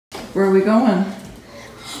Where are we going?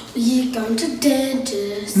 We're going to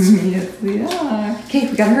dentist. Yes, we are. Okay,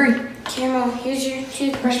 we gotta hurry. Okay, Mom, here's your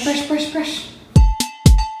toothbrush. Brush.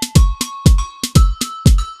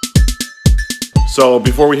 So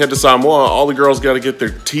before we head to Samoa, all the girls got to get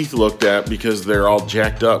their teeth looked at because they're all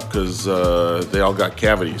jacked up because they all got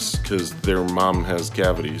cavities because their mom has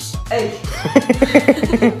cavities. Hey.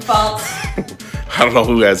 False. I don't know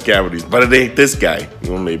who has cavities, but it ain't this guy.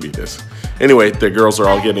 Well, maybe this. Anyway, the girls are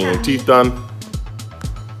all getting their teeth done.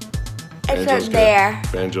 Except there.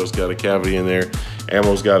 Banjo's got a cavity in there.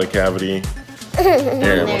 Ammo's got a cavity.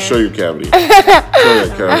 Here, I'll show you a cavity. Show that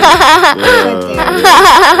cavity.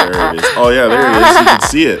 There it is. Oh yeah, there it is. You can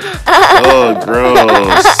see it. Oh,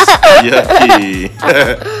 gross. Yucky.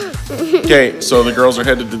 Okay, so the girls are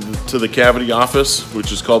headed to the cavity office,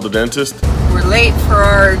 which is called the dentist. We're late for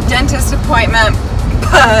our dentist appointment,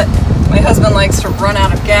 but my husband likes to run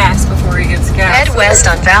out of gas before he gets gas. Head west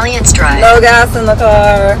on Valiant Drive. No gas in the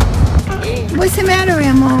car. What's the matter,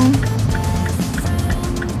 Ammo?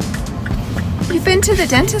 You've been to the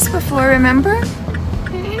dentist before, remember?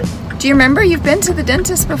 Do you remember you've been to the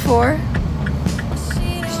dentist before?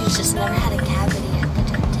 She's just never had a cavity at the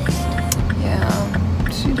dentist. Yeah,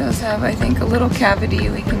 she does have, I think, a little cavity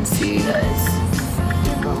we can see.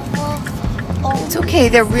 It's okay,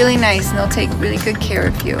 they're really nice and they'll take really good care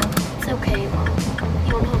of you. It's okay, Mom.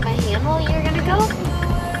 You want to hold my hand while you're gonna go?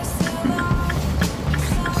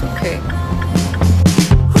 It's okay.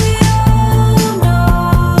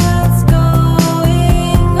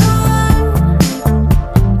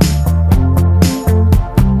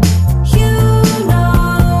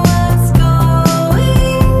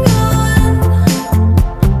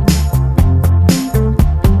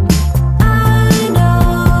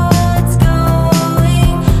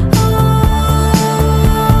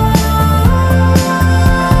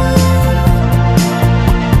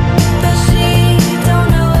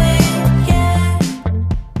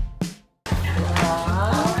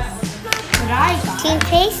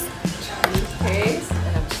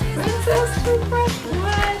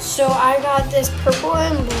 So I got this purple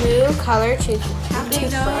and blue color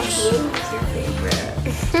toothbrush.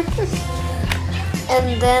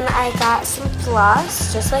 And then I got some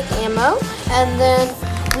floss, just like Ammo. And then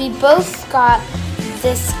we both got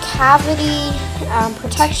this cavity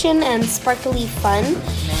protection and sparkly fun.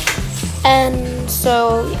 And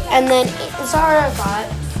then Zara got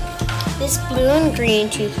this blue and green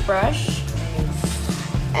toothbrush.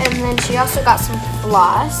 And then she also got some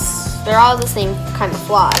floss. They're all the same kind of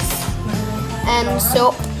floss. And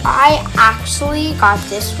so I actually got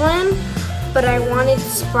this one, but I wanted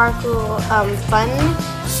sparkle fun,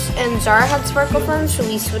 and Zara had sparkle fun, so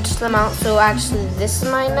we switched them out. So actually this is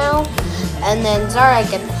mine now, and then Zara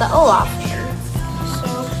gets the Olaf one.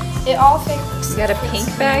 So it all fits. You got a pink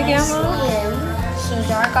bag, Emma? So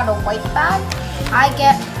Zara got a white bag. I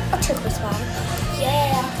get a turquoise bag.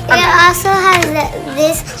 Yeah. It also has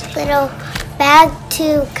this little bag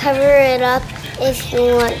to cover it up if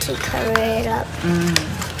you want to cover it up.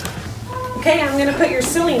 Okay, I'm gonna put your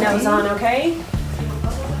silly nose on, okay?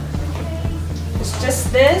 It's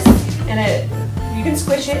just this, and you can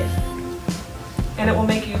squish it, and it will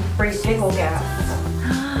make you giggle gas.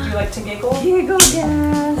 Do you like to giggle? Giggle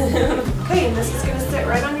gas. Okay, and this is gonna sit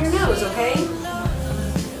right on your nose, okay?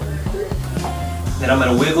 Then I'm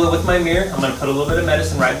gonna wiggle it with my mirror. I'm gonna put a little bit of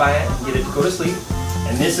medicine right by it and get it to go to sleep.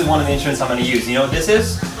 And this is one of the instruments I'm gonna use. You know what this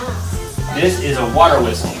is? This is a water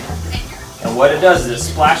whistle. And what it does is it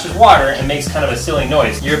splashes water and makes kind of a silly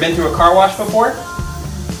noise. You ever been through a car wash before?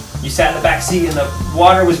 You sat in the back seat and the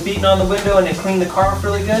water was beating on the window and it cleaned the car off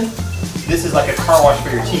really good? This is like a car wash for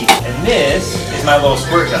your teeth. And this is my little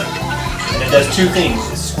squirt gun. And it does two things.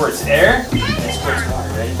 It squirts air and it squirts water.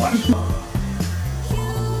 Ready? Watch.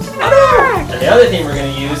 And the other thing we're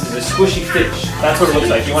going to use is a squishy fish. That's what it looks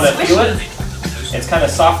like. You want to feel it? It's kind of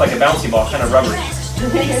soft like a bouncy ball, kind of rubbery.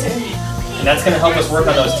 And that's going to help us work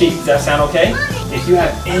on those teeth. Does that sound okay? If you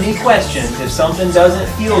have any questions, if something doesn't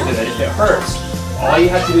feel good, if it hurts, all you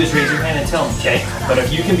have to do is raise your hand and tell me, okay? But if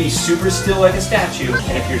you can be super still like a statue,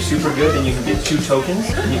 and if you're super good, then you can get 2 tokens,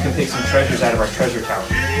 and you can pick some treasures out of our treasure tower.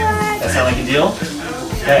 That sound like a deal?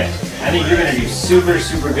 Okay. I think you're going to do super,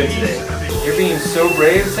 super good today. You're being so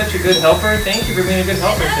brave, such a good helper. Thank you for being a good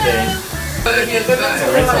helper today. So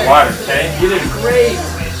rinse the water, okay? You did great.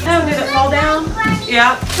 Oh, did it fall down?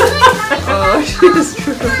 Yeah. Oh, she's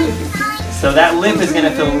true. So that lip is going to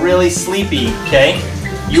feel really sleepy, okay?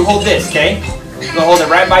 You hold this, okay? You're going to hold it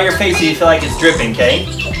right by your face so you feel like it's dripping, okay?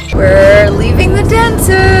 We're leaving the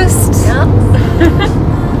dentist. Yeah.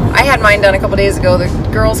 I had mine done a couple days ago. The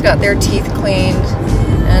girls got their teeth cleaned,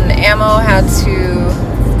 and Ammo had to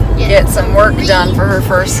get get some work done for her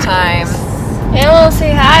first time. Amo,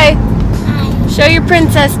 say hi. Show your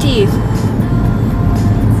princess teeth.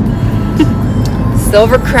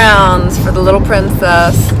 Silver crowns for the little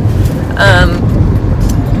princess.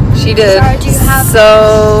 She did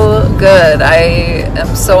so good. I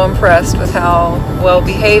am so impressed with how well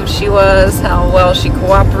behaved she was, how well she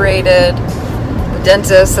cooperated. The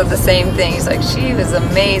dentist said the same thing. He's like, she was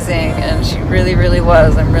amazing, and she really, really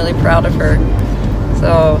was. I'm really proud of her.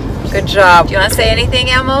 So, good job. Do you want to say anything,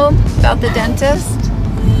 Amo, about the dentist?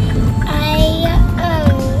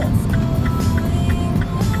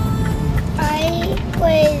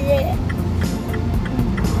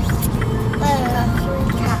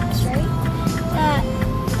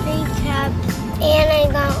 And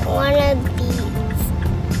I got one of these.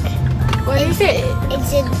 What is it?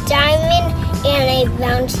 It's a diamond and a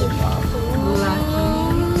bouncy ball.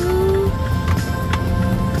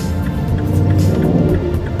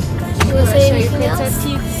 You want to show your princess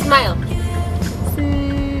teeth? Smile.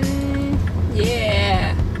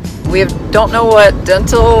 Yeah. We don't know what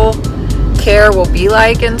dental care will be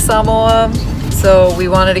like in Samoa, so we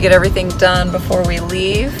wanted to get everything done before we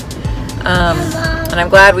leave. And I'm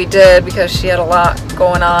glad we did because she had a lot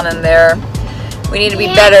going on in there. We need to be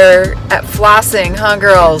better at flossing, huh,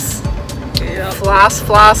 girls? Yeah. Floss,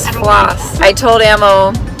 floss, floss. I told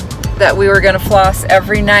Amo that we were going to floss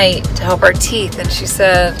every night to help our teeth, and she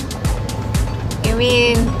said, "You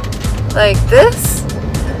mean like this?"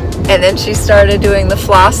 And then she started doing the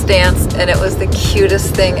floss dance, and it was the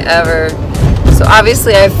cutest thing ever. So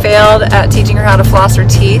obviously I failed at teaching her how to floss her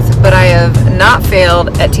teeth, but I have not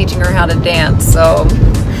failed at teaching her how to dance, so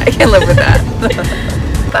I can live with that.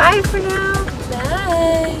 Bye for now.